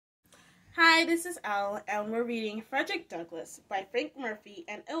Hi, this is Elle, and we're reading Fredrick Douglas by Frank Murphy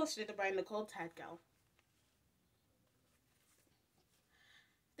and illustrated by Nicole Tadgell.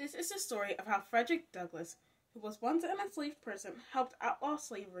 This is the story of how Fredrick Douglas, who was once an enslaved person, helped outlaw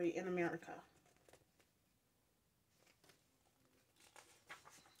slavery in America.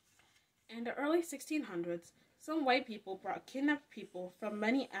 In the early 1600s, some white people brought kidnapped people from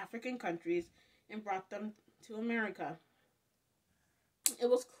many African countries and brought them to America. It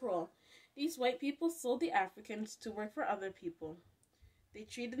was cruel. These white people sold the Africans to work for other people. They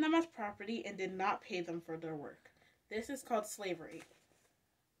treated them as property and did not pay them for their work. This is called slavery.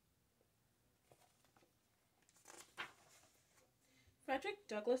 Fredrick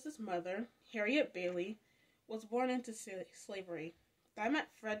Douglass's mother, Harriet Bailey, was born into slavery. That meant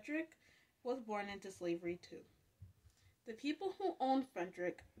Fredrick was born into slavery too. The people who owned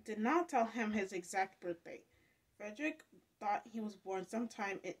Fredrick did not tell him his exact birthday. Fredrick thought he was born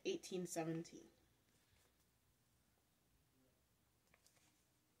sometime in 1817.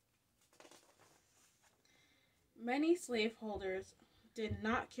 Many slaveholders did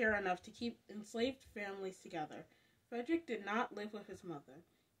not care enough to keep enslaved families together. Fredrick did not live with his mother.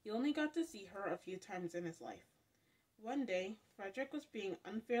 He only got to see her a few times in his life. One day, Fredrick was being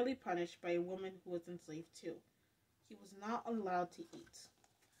unfairly punished by a woman who was enslaved too. He was not allowed to eat.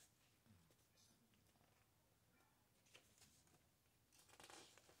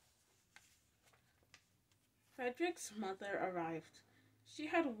 Fredrick's mother arrived. She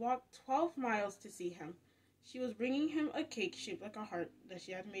had walked 12 miles to see him. She was bringing him a cake shaped like a heart that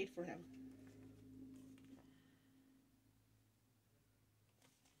she had made for him.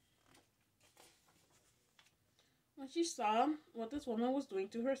 When she saw what this woman was doing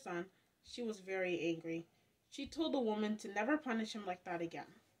to her son, she was very angry. She told the woman to never punish him like that again.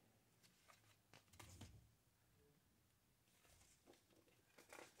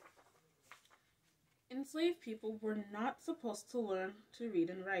 Enslaved people were not supposed to learn to read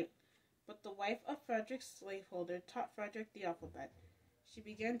and write, but the wife of Fredrick's slaveholder taught Fredrick the alphabet. She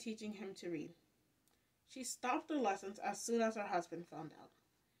began teaching him to read. She stopped their lessons as soon as her husband found out.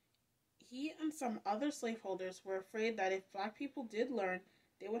 He and some other slaveholders were afraid that if black people did learn,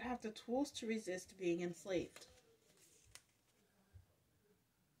 they would have the tools to resist being enslaved.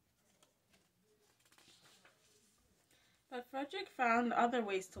 But Fredrick found other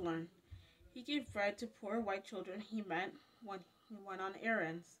ways to learn. He gave bread to poor white children he met when he went on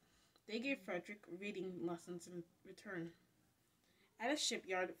errands. They gave Fredrick reading lessons in return. At a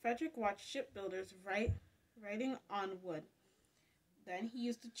shipyard, Fredrick watched shipbuilders writing on wood. Then he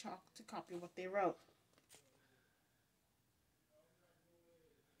used the chalk to copy what they wrote.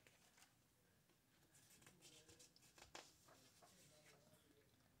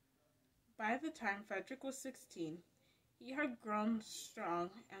 By the time Fredrick was 16, he had grown strong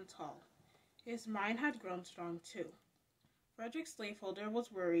and tall. His mind had grown strong too. Fredrick's slaveholder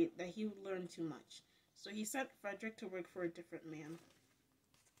was worried that he would learn too much, so he sent Fredrick to work for a different man.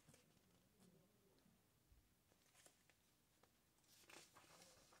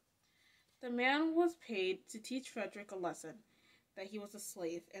 The man was paid to teach Fredrick a lesson, that he was a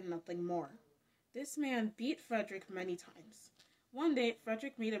slave and nothing more. This man beat Fredrick many times. One day,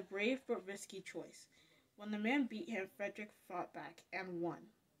 Fredrick made a brave but risky choice. When the man beat him, Fredrick fought back and won.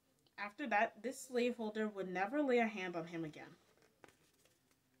 After that, this slaveholder would never lay a hand on him again.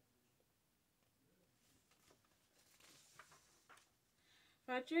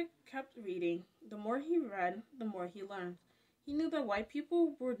 Fredrick kept reading. The more he read, the more he learned. He knew that white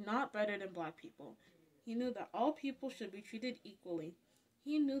people were not better than black people. He knew that all people should be treated equally.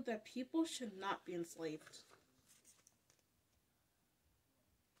 He knew that people should not be enslaved.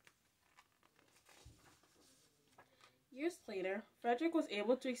 Years later, Fredrick was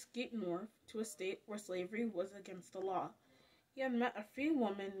able to escape north to a state where slavery was against the law. He had met a free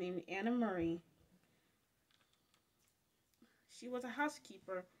woman named Anna Marie. She was a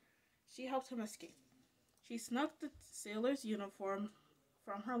housekeeper. She helped him escape. She snuck the sailor's uniform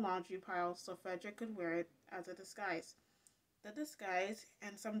from her laundry pile so Fredrick could wear it as a disguise. The disguise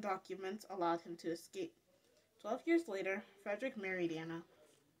and some documents allowed him to escape. 12 years later, Fredrick married Anna.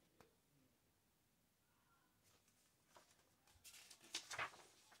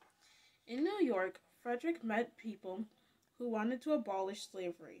 In New York, Fredrick met people who wanted to abolish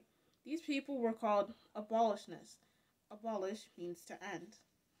slavery. These people were called abolitionists. Abolish means to end.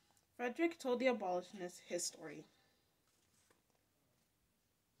 Fredrick told the abolitionists his story.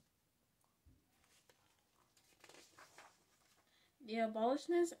 The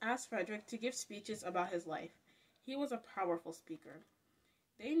abolitionists asked Fredrick to give speeches about his life. He was a powerful speaker.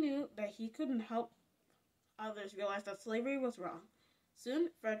 They knew that he couldn't help others realize that slavery was wrong. Soon,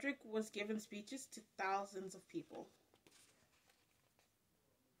 Fredrick was giving speeches to thousands of people.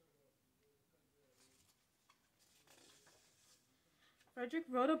 Fredrick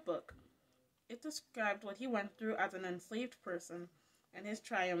wrote a book. It described what he went through as an enslaved person and his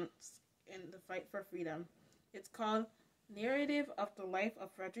triumphs in the fight for freedom. It's called Narrative of the Life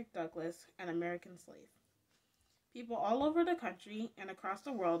of Fredrick Douglas, an American Slave. People all over the country and across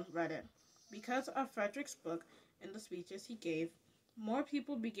the world read it. Because of Fredrick's book and the speeches he gave, more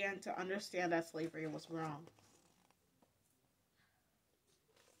people began to understand that slavery was wrong.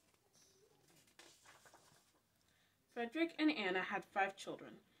 Fredrick and Anna had 5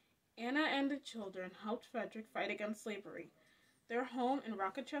 children. Anna and the children helped Fredrick fight against slavery. Their home in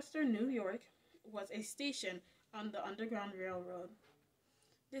Rochester, New York, was a station on the Underground Railroad.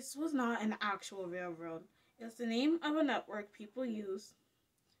 This was not an actual railroad. It was the name of a network people used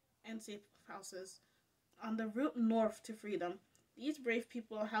and safe houses on the route north to freedom. These brave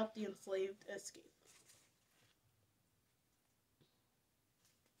people helped the enslaved escape.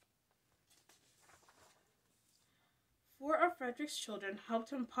 Four of Fredrick's children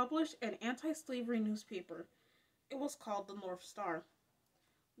helped him publish an anti-slavery newspaper. It was called the North Star.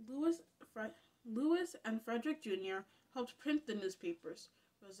 Lewis and Fredrick Jr. helped print the newspapers.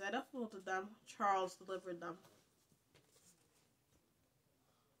 Rosetta folded them. Charles delivered them.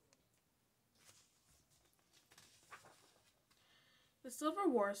 The Civil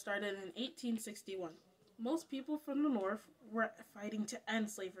War started in 1861. Most people from the North were fighting to end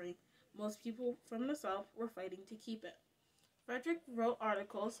slavery. Most people from the South were fighting to keep it. Fredrick wrote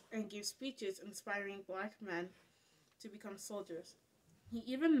articles and gave speeches inspiring black men to become soldiers. He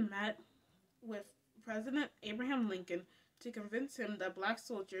even met with President Abraham Lincoln to convince him that black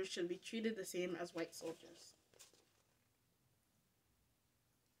soldiers should be treated the same as white soldiers.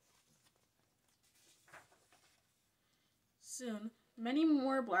 Soon, many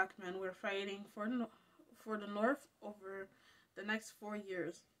more black men were fighting for the North over the next 4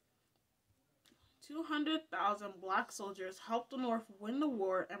 years. 200,000 black soldiers helped the North win the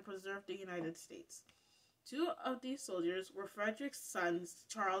war and preserve the United States. 2 of these soldiers were Fredrick's sons,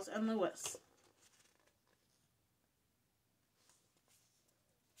 Charles and Lewis.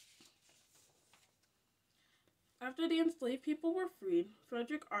 After the enslaved people were freed,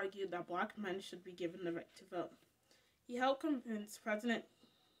 Fredrick argued that black men should be given the right to vote. He helped convince President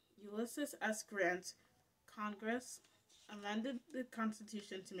Ulysses S. Grant's Congress amended the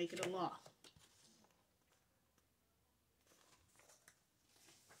Constitution to make it a law.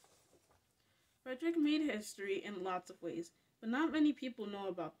 Fredrick made history in lots of ways, but not many people know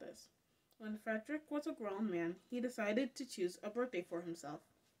about this. When Fredrick was a grown man, he decided to choose a birthday for himself.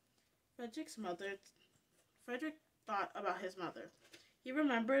 Fredrick thought about his mother. He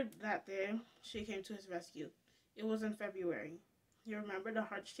remembered that day she came to his rescue. It was in February. He remembered the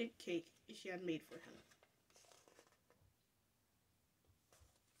heart-shaped cake she had made for him.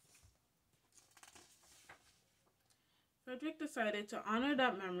 Fredrick decided to honor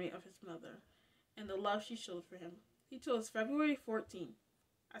that memory of his mother and the love she showed for him. He chose February 14th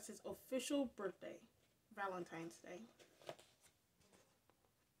as his official birthday, Valentine's Day.